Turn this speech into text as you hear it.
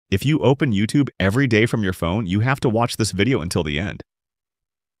If you open YouTube every day from your phone, you have to watch this video until the end.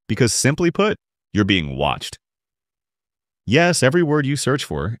 Because simply put, you're being watched. Yes, every word you search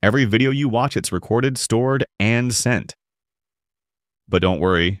for, every video you watch, it's recorded, stored, and sent. But don't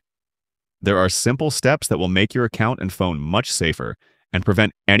worry. There are simple steps that will make your account and phone much safer and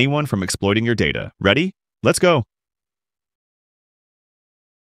prevent anyone from exploiting your data. Ready? Let's go.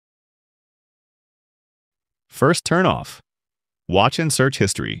 First, turn off. Watch and search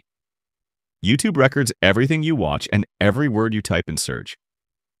history. YouTube records everything you watch and every word you type in search,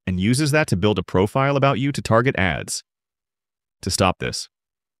 and uses that to build a profile about you to target ads. To stop this,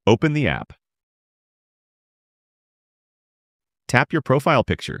 open the app. Tap your profile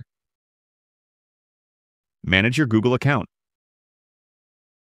picture. Manage your Google account.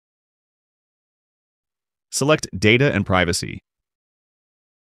 Select Data and Privacy.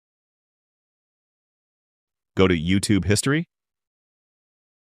 Go to YouTube History.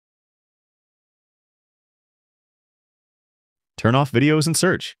 Turn off videos and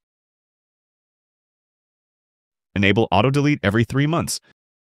search. Enable auto-delete every 3 months.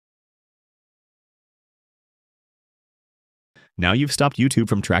 Now you've stopped YouTube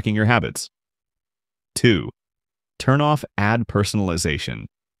from tracking your habits. 2. Turn off ad personalization.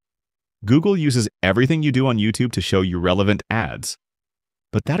 Google uses everything you do on YouTube to show you relevant ads,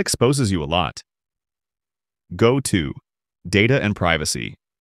 but that exposes you a lot. Go to Data and Privacy.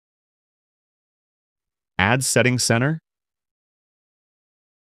 Ad Settings Center.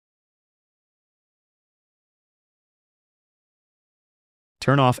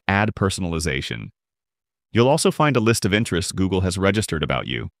 Turn off ad personalization. You'll also find a list of interests Google has registered about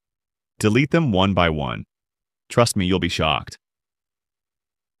you. Delete them one by one. Trust me, you'll be shocked.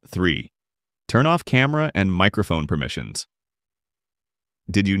 3. Turn off camera and microphone permissions.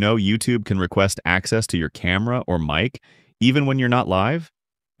 Did you know YouTube can request access to your camera or mic even when you're not live?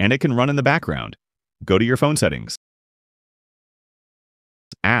 And it can run in the background. Go to your phone settings.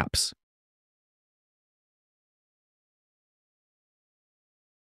 Apps.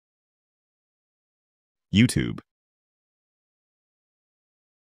 YouTube.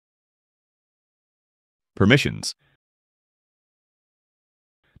 Permissions.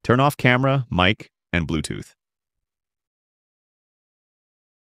 Turn off camera, mic, and Bluetooth.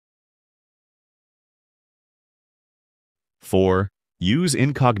 Four, use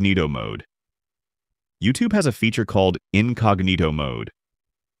Incognito Mode. YouTube has a feature called Incognito Mode.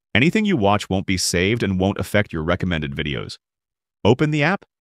 Anything you watch won't be saved and won't affect your recommended videos. Open the app.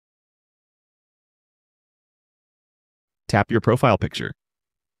 Tap your profile picture.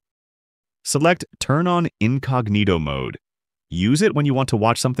 Select Turn on Incognito Mode. Use it when you want to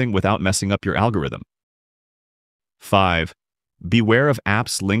watch something without messing up your algorithm. 5. Beware of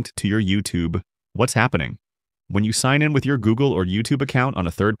apps linked to your YouTube. What's happening? When you sign in with your Google or YouTube account on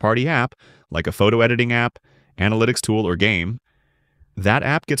a third-party app, like a photo editing app, analytics tool, or game, that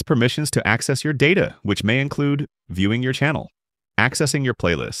app gets permissions to access your data, which may include viewing your channel, accessing your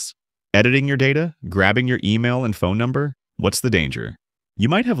playlists, editing your data, grabbing your email and phone number. What's the danger? You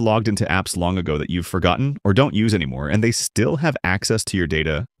might have logged into apps long ago that you've forgotten or don't use anymore, and they still have access to your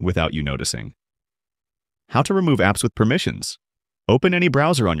data without you noticing. How to remove apps with permissions? Open any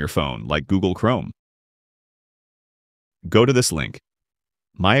browser on your phone, like Google Chrome. Go to this link,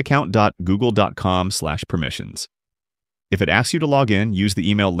 myaccount.google.com/permissions. If it asks you to log in, use the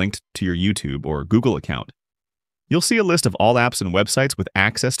email linked to your YouTube or Google account. You'll see a list of all apps and websites with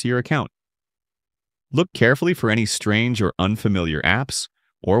access to your account. Look carefully for any strange or unfamiliar apps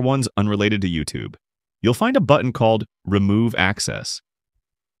or ones unrelated to YouTube. You'll find a button called Remove Access.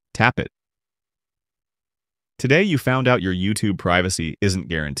 Tap it. Today you found out your YouTube privacy isn't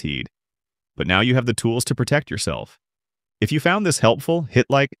guaranteed, but now you have the tools to protect yourself. If you found this helpful, hit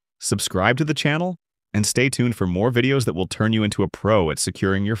like, subscribe to the channel, and stay tuned for more videos that will turn you into a pro at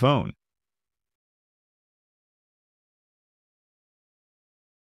securing your phone.